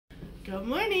Good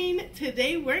morning.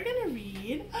 Today we're going to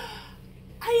read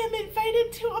I Am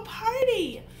Invited to a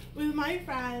Party with my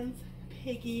friends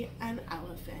Piggie and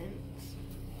Elephant.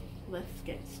 Let's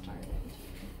get started.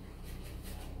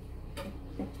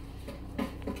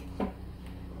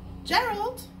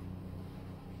 Gerald!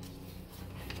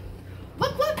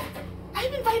 Look!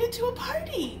 I'm invited to a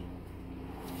party!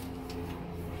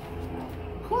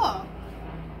 Cool.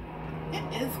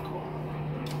 It is cool.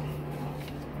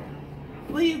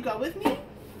 Will you go with me?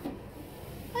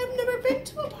 I've never been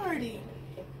to a party.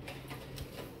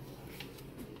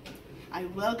 I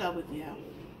will go with you.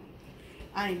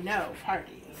 I know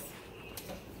parties.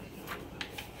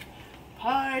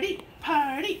 Party,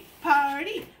 party,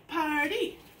 party,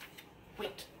 party.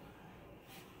 Wait.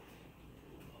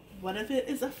 What if it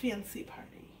is a fancy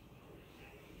party?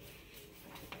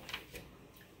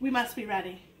 We must be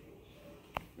ready.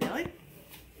 Really?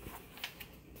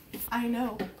 I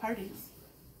know parties.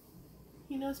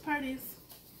 He knows parties.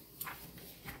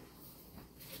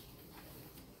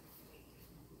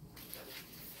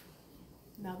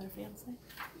 Now they're fancy.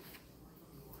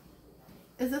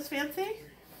 Is this fancy?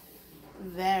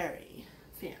 Very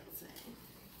fancy.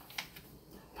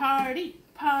 Party,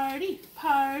 party,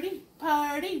 party,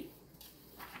 party.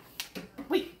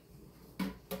 Wait.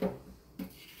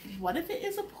 What if it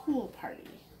is a pool party?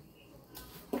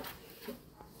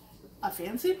 A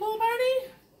fancy pool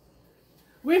party?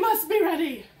 We must be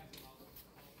ready.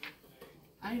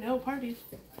 I know parties.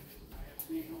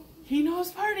 He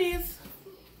knows parties.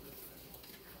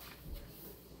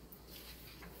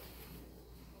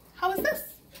 How is this?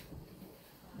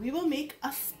 We will make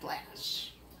a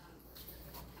splash.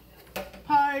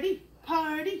 Party,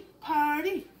 party,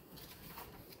 party.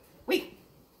 Wait.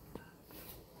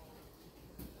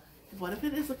 What if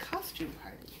it is a costume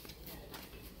party?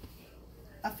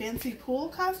 A fancy pool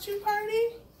costume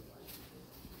party?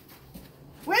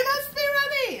 We must be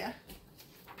ready!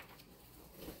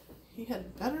 He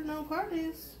had better know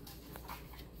parties.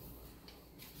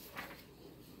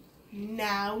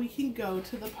 Now we can go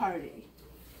to the party.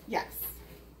 Yes.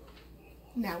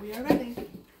 Now we are ready.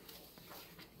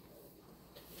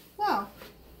 Well,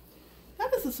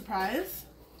 that was a surprise.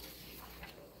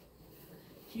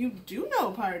 You do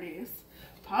know parties.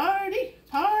 Party,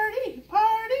 party,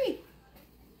 party.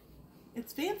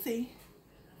 It's fancy.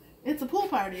 It's a pool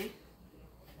party.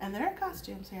 And there are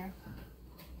costumes here.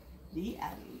 The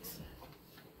end.